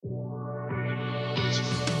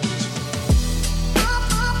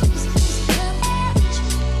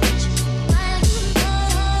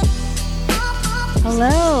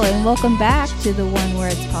Hello, and welcome back to the One Where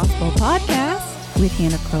It's Possible podcast with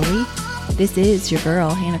Hannah Crowley. This is your girl,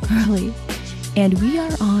 Hannah Crowley, and we are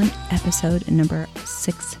on episode number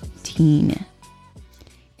 16.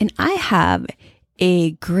 And I have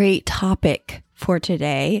a great topic for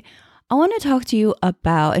today. I want to talk to you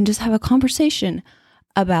about and just have a conversation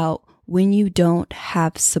about when you don't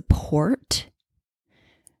have support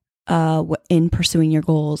in pursuing your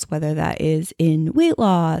goals, whether that is in weight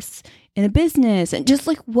loss, in a business, and just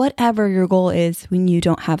like whatever your goal is when you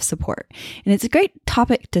don't have support. And it's a great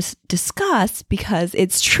topic to discuss because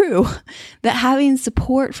it's true that having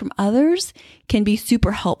support from others can be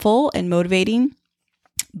super helpful and motivating.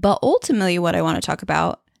 But ultimately what I want to talk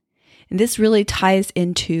about, and this really ties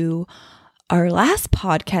into our last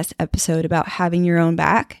podcast episode about having your own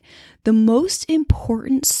back, the most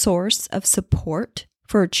important source of support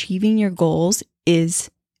for achieving your goals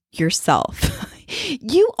is yourself.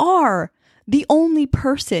 You are the only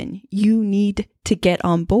person you need to get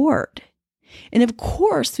on board. And of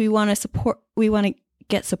course, we want to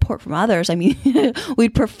get support from others. I mean,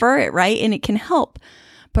 we'd prefer it, right? And it can help.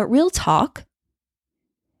 But real talk,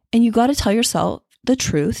 and you got to tell yourself the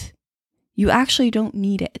truth, you actually don't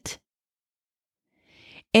need it.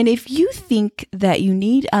 And if you think that you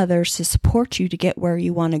need others to support you to get where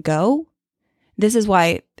you want to go, this is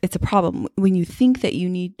why it's a problem. When you think that you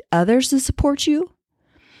need others to support you,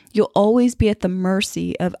 you'll always be at the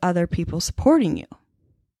mercy of other people supporting you,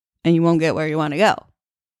 and you won't get where you want to go,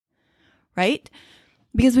 right?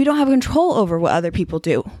 Because we don't have control over what other people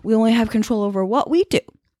do. We only have control over what we do.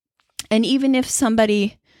 And even if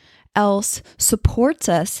somebody else supports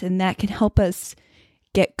us and that can help us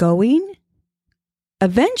get going,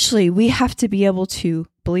 eventually we have to be able to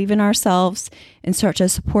believe in ourselves and start to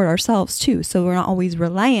support ourselves too. So we're not always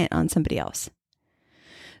reliant on somebody else.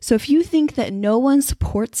 So if you think that no one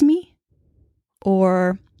supports me,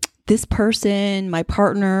 or this person, my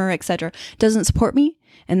partner, etc., doesn't support me,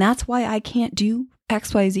 and that's why I can't do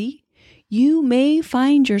XYZ, you may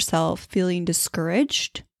find yourself feeling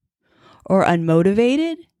discouraged or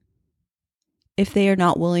unmotivated if they are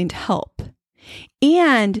not willing to help.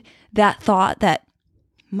 And that thought that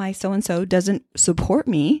my so-and-so doesn't support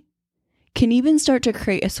me can even start to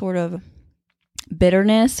create a sort of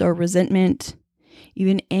bitterness or resentment,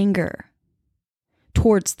 even anger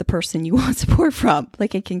towards the person you want support from.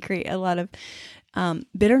 Like it can create a lot of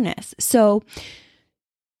bitterness. So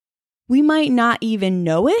we might not even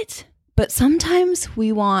know it, but sometimes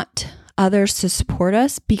we want others to support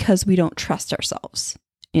us because we don't trust ourselves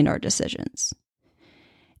in our decisions.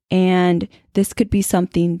 And this could be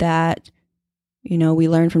something that we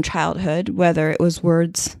learn from childhood, whether it was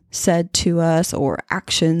words said to us or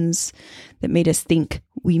actions that made us think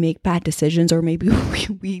we make bad decisions, or maybe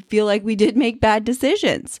we feel like we did make bad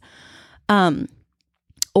decisions,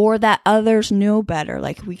 or that others know better.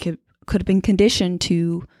 Like we could have been conditioned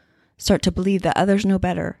to start to believe that others know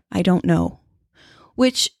better. I don't know,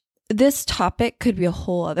 which this topic could be a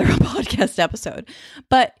whole other podcast episode.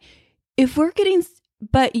 But if we're getting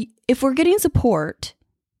support,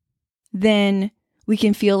 then we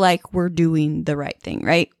can feel like we're doing the right thing,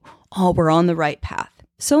 right? Oh, we're on the right path.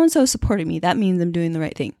 So-and-so supported me. That means I'm doing the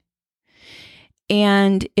right thing.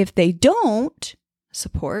 And if they don't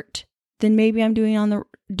support, then maybe I'm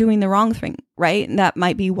doing the wrong thing, right? And that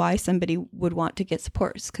might be why somebody would want to get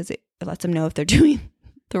support, because it lets them know if they're doing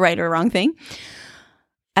the right or wrong thing,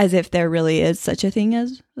 as if there really is such a thing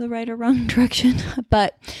as the right or wrong direction.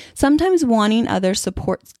 But sometimes wanting other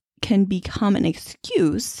support can become an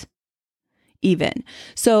excuse even.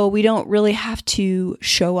 So we don't really have to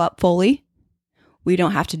show up fully. We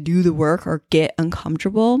don't have to do the work or get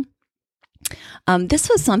uncomfortable. This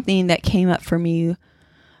was something that came up for me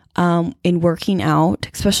in working out,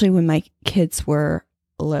 especially when my kids were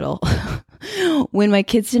little. When my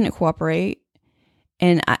kids didn't cooperate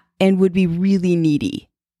and would be really needy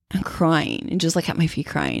and crying and just like at my feet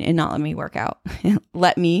crying and not let me work out.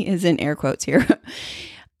 Let me is in air quotes here.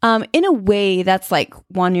 In a way, that's like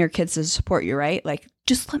wanting your kids to support you, right? Like,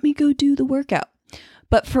 just let me go do the workout.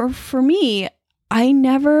 But for me, I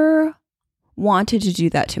never wanted to do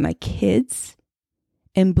that to my kids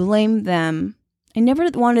and blame them. I never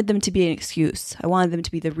wanted them to be an excuse. I wanted them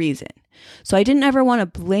to be the reason. So I didn't ever want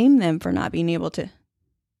to blame them for me not being able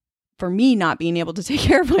to take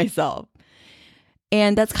care of myself.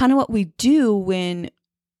 And that's kind of what we do when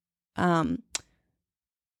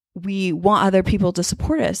we want other people to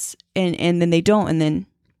support us and then they don't, and then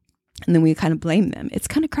we kind of blame them. It's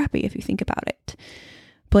kind of crappy if you think about it.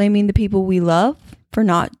 Blaming the people we love for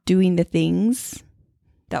not doing the things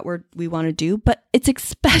that we want to do, but it's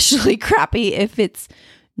especially crappy if it's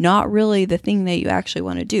not really the thing that you actually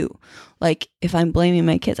want to do. Like if I'm blaming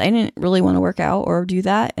my kids, I didn't really want to work out or do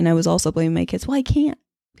that. And I was also blaming my kids. Well, I can't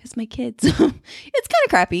because my kids, it's kind of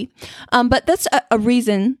crappy. But that's a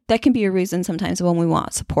reason, that can be a reason sometimes when we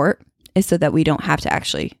want support, is so that we don't have to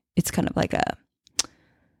actually, it's kind of like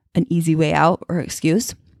an easy way out or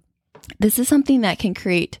excuse. This is something that can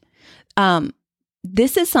create,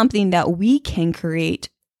 this is something that we can create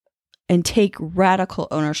and take radical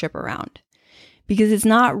ownership around, because it's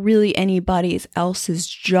not really anybody else's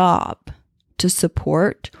job to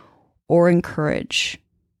support or encourage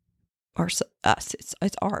us.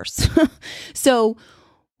 It's ours. So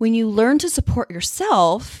when you learn to support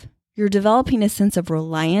yourself, you're developing a sense of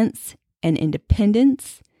reliance and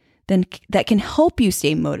independence then that can help you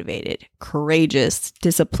stay motivated, courageous,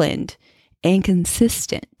 disciplined, and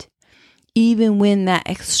consistent, even when that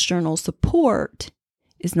external support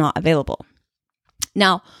is not available.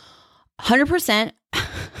 Now, 100%,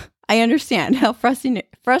 I understand how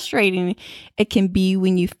frustrating it can be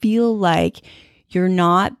when you feel like you're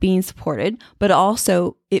not being supported, but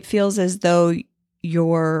also it feels as though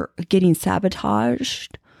you're getting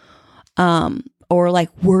sabotaged, or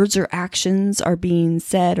like words or actions are being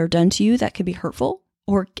said or done to you that could be hurtful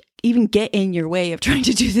or even get in your way of trying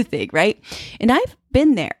to do the thing, right? And I've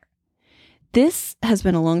been there. This has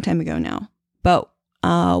been a long time ago now, but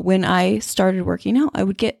when I started working out, I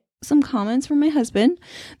would get some comments from my husband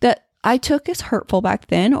that I took as hurtful back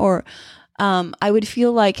then, or I would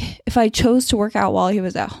feel like if I chose to work out while he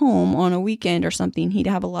was at home on a weekend or something, he'd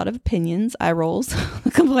have a lot of opinions, eye rolls,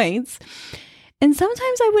 complaints. And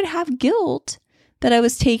sometimes I would have guilt that I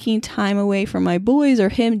was taking time away from my boys or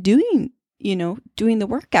him doing the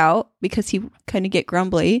workout because he kind of get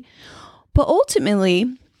grumbly. But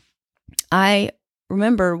ultimately, I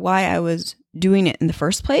remember why I was doing it in the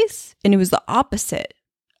first place. And it was the opposite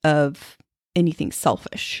of anything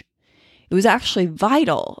selfish. It was actually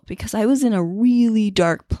vital because I was in a really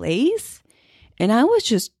dark place and I was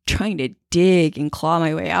just trying to dig and claw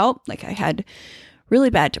my way out. Like I had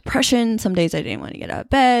really bad depression. Some days I didn't want to get out of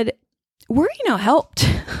bed. Working out helped.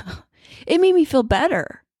 It made me feel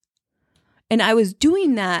better. And I was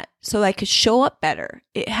doing that so I could show up better.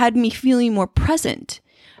 It had me feeling more present.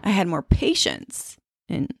 I had more patience.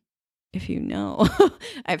 And if you know,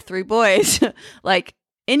 I have 3 boys, like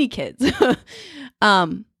any kids.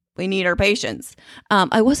 We need our patience.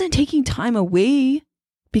 I wasn't taking time away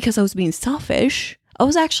because I was being selfish. I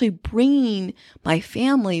was actually bringing my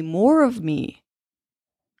family more of me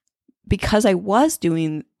because I was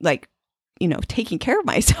doing taking care of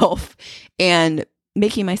myself and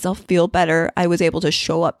making myself feel better. I was able to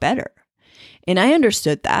show up better. And I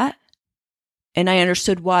understood that. And I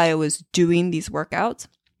understood why I was doing these workouts.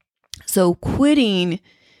 So quitting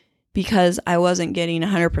because I wasn't getting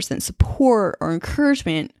 100% support or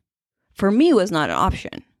encouragement for me was not an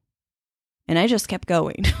option. And I just kept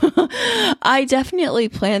going. I definitely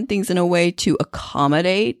planned things in a way to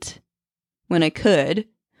accommodate when I could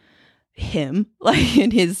him, like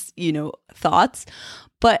in his, thoughts.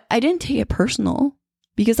 But I didn't take it personal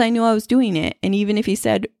because I knew I was doing it. And even if he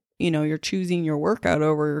said, you're choosing your workout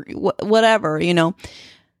over whatever,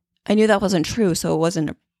 I knew that wasn't true. So it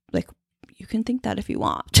wasn't like, you can think that if you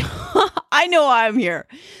want. I know I'm here.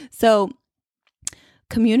 So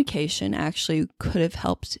communication actually could have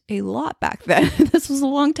helped a lot back then. This was a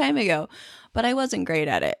long time ago, but I wasn't great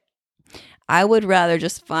at it. I would rather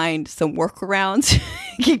just find some workarounds,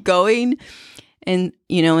 keep going. And,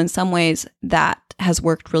 in some ways that has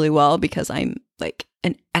worked really well because I'm like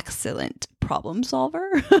an excellent problem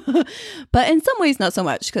solver. But in some ways, not so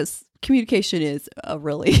much because communication is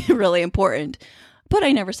really, really important. But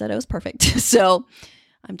I never said I was perfect. So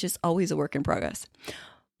I'm just always a work in progress.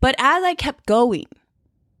 But as I kept going,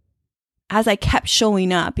 as I kept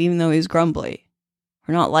showing up, even though he was grumbly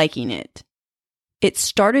or not liking it, it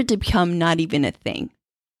started to become not even a thing.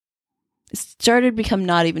 It started to become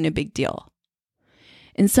not even a big deal.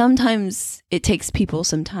 And sometimes it takes people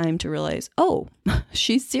some time to realize, oh,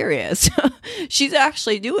 she's serious. She's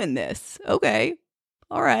actually doing this. Okay.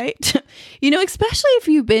 All right. Especially if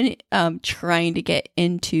you've been trying to get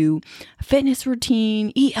into a fitness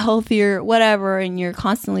routine, eat healthier, whatever, and you're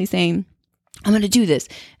constantly saying, I'm going to do this,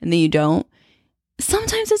 and then you don't.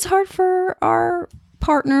 Sometimes it's hard for our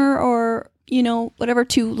partner or, whatever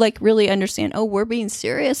to like really understand, oh, we're being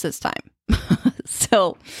serious this time.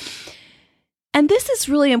 And this is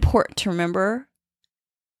really important to remember.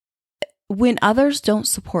 When others don't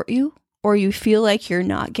support you or you feel like you're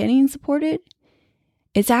not getting supported,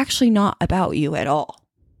 it's actually not about you at all.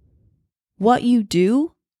 What you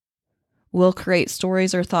do will create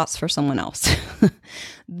stories or thoughts for someone else.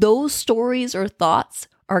 Those stories or thoughts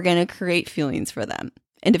are going to create feelings for them.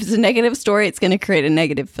 And if it's a negative story, it's going to create a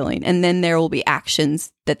negative feeling. And then there will be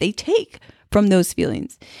actions that they take from those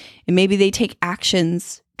feelings. And maybe they take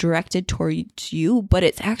actions directed towards you, but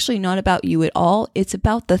it's actually not about you at all. It's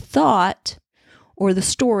about the thought or the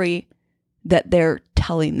story that they're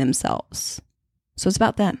telling themselves. So it's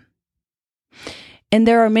about them. And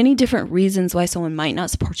there are many different reasons why someone might not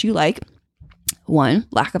support you, like one,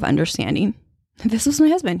 lack of understanding. This was my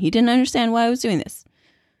husband. He didn't understand why I was doing this.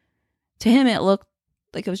 To him, it looked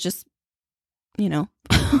like it was just,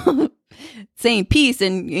 saying peace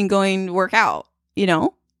and going to work out,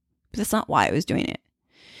 But that's not why I was doing it.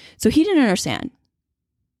 So he didn't understand.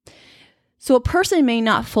 So a person may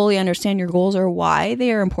not fully understand your goals or why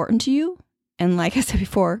they are important to you. And like I said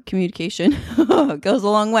before, communication goes a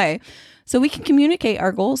long way. So we can communicate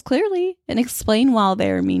our goals clearly and explain why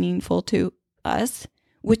they're meaningful to us,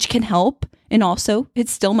 which can help. And also, it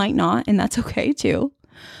still might not, and that's okay too.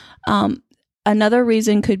 Another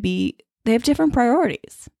reason could be they have different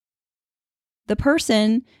priorities. The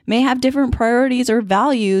person may have different priorities or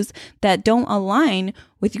values that don't align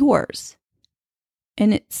with yours.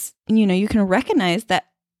 And it's, you can recognize that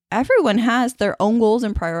everyone has their own goals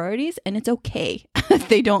and priorities, and it's okay if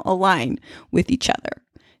they don't align with each other.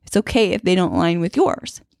 It's okay if they don't align with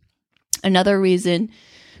yours. Another reason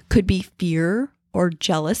could be fear or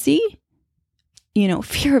jealousy,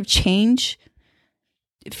 fear of change,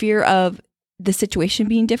 fear of the situation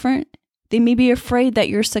being different. They may be afraid that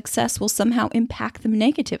your success will somehow impact them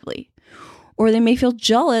negatively, or they may feel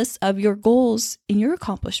jealous of your goals and your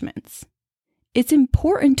accomplishments. It's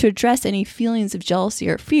important to address any feelings of jealousy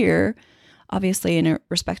or fear, obviously in a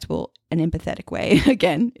respectful and empathetic way.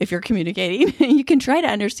 Again, if you're communicating, you can try to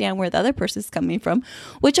understand where the other person is coming from,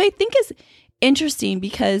 which I think is interesting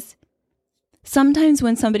because sometimes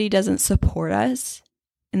when somebody doesn't support us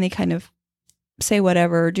and they kind of say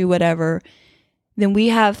whatever or do whatever, then we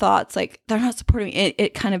have thoughts like they're not supporting me.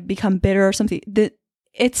 It kind of become bitter or something.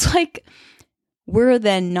 It's like we're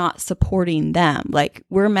then not supporting them. Like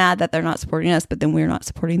we're mad that they're not supporting us, but then we're not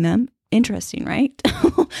supporting them. Interesting, right?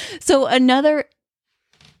 So another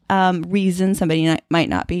reason somebody might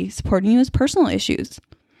not be supporting you is personal issues.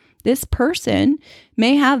 This person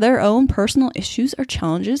may have their own personal issues or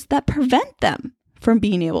challenges that prevent them from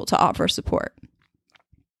being able to offer support.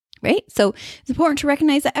 Right? So it's important to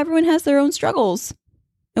recognize that everyone has their own struggles,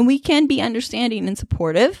 and we can be understanding and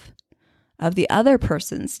supportive of the other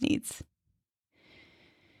person's needs.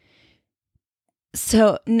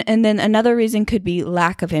 So, and then another reason could be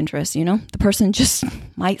lack of interest. The person just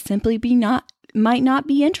might simply might not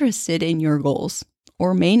be interested in your goals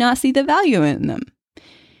or may not see the value in them.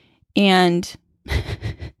 And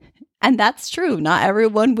that's true. Not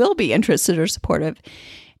everyone will be interested or supportive.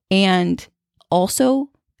 And also,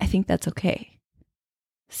 I think that's okay.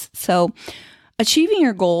 So achieving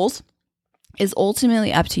your goals is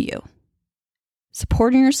ultimately up to you.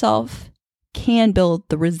 Supporting yourself can build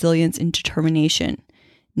the resilience and determination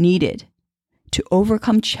needed to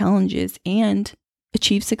overcome challenges and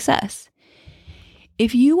achieve success.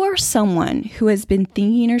 If you are someone who has been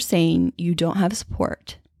thinking or saying you don't have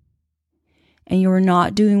support and you're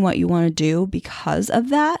not doing what you want to do because of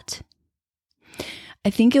that, I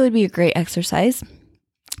think it would be a great exercise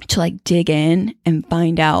to dig in and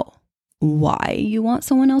find out why you want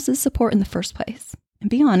someone else's support in the first place. And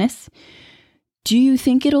be honest, do you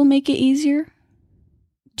think it'll make it easier?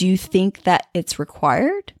 Do you think that it's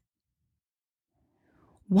required?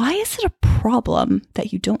 Why is it a problem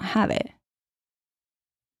that you don't have it?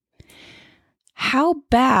 How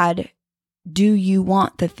bad do you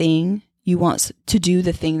want the thing you want to do,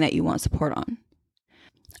 the thing that you want support on?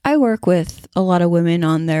 I work with a lot of women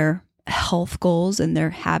on their health goals and their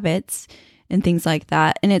habits and things like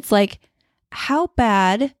that. And it's like, how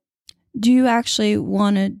bad do you actually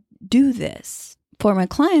want to do this? For my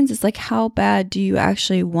clients, it's like, how bad do you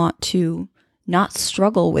actually want to not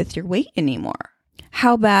struggle with your weight anymore?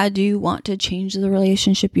 How bad do you want to change the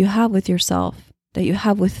relationship you have with yourself, that you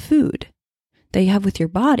have with food, that you have with your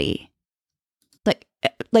body?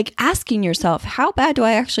 Like asking yourself, how bad do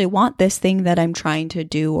I actually want this thing that I'm trying to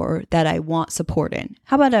do or that I want support in?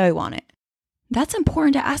 How bad do I want it? That's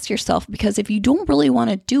important to ask yourself, because if you don't really want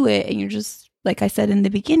to do it and you're just, like I said in the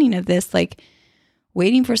beginning of this,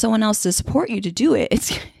 waiting for someone else to support you to do it,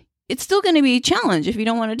 it's still going to be a challenge if you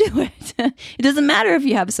don't want to do it. It doesn't matter if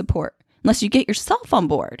you have support unless you get yourself on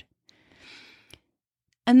board.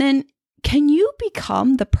 And then, can you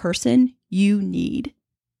become the person you need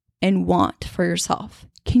and want for yourself?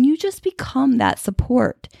 Can you just become that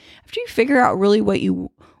support? After you figure out really why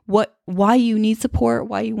you need support,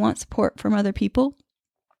 why you want support from other people,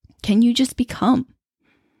 can you just become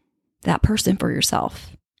that person for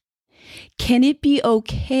yourself? Can it be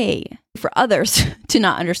okay for others to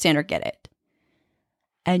not understand or get it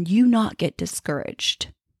and you not get discouraged?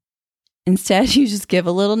 Instead, you just give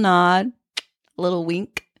a little nod, a little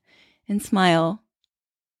wink, and smile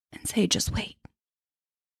and say, just wait.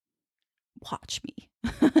 Watch me.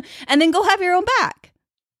 And then go have your own back.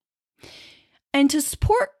 And to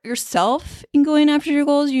support yourself in going after your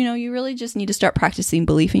goals, you really just need to start practicing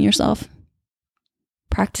belief in yourself.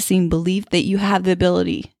 Practicing belief that you have the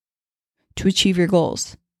ability to achieve your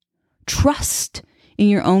goals. Trust in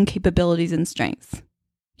your own capabilities and strengths.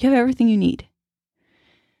 You have everything you need.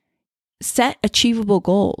 Set achievable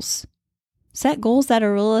goals. Set goals that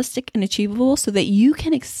are realistic and achievable so that you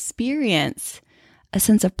can experience a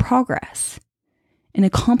sense of progress and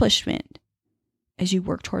accomplishment as you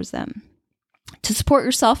work towards them. To support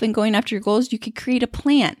yourself in going after your goals, you could create a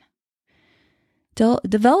plan.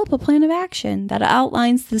 Develop a plan of action that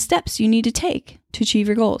outlines the steps you need to take to achieve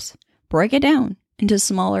your goals. Break it down into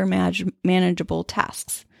smaller, manageable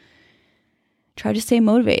tasks. Try to stay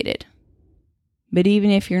motivated. But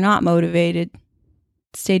even if you're not motivated,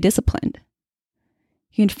 stay disciplined.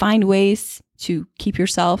 You can find ways to keep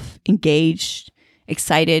yourself engaged,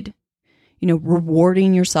 excited.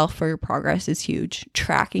 Rewarding yourself for your progress is huge.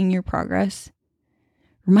 Tracking your progress.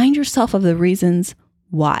 Remind yourself of the reasons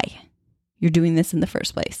why you're doing this in the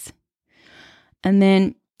first place. And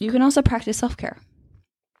then you can also practice self-care.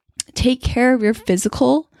 Take care of your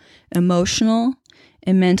physical, emotional,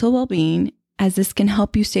 and mental well-being, as this can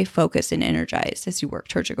help you stay focused and energized as you work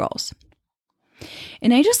towards your goals.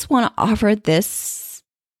 And I just want to offer this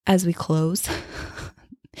as we close,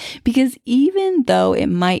 because even though it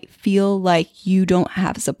might feel like you don't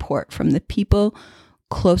have support from the people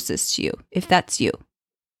closest to you, if that's you,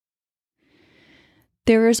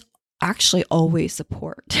 there is actually always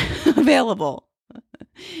support available.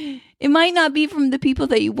 It might not be from the people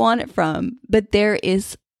that you want it from, but there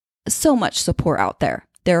is so much support out there.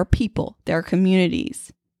 There are people, there are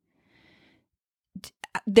communities.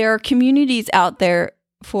 There are communities out there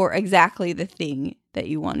for exactly the thing that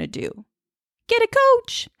you want to do. Get a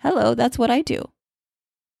coach. Hello, that's what I do.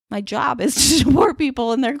 My job is to support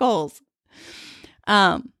people in their goals.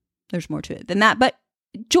 There's more to it than that, but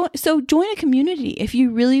join a community if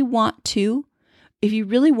you really want to. If you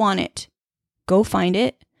really want it, go find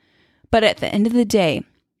it. But at the end of the day,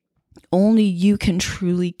 only you can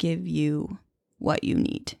truly give you what you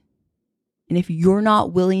need. And if you're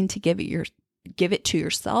not willing to give it to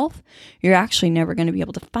yourself, you're actually never going to be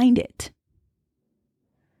able to find it.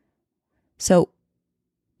 So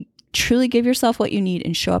truly give yourself what you need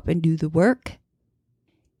and show up and do the work.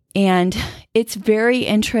 And it's very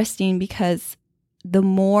interesting because the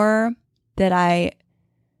more that I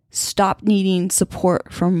stopped needing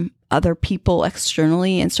support from other people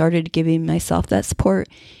externally and started giving myself that support,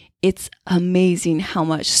 it's amazing how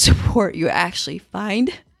much support you actually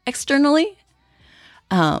find externally.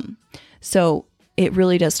 So it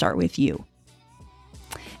really does start with you.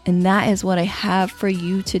 And that is what I have for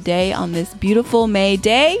you today on this beautiful May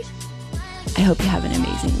day. I hope you have an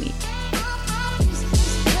amazing week.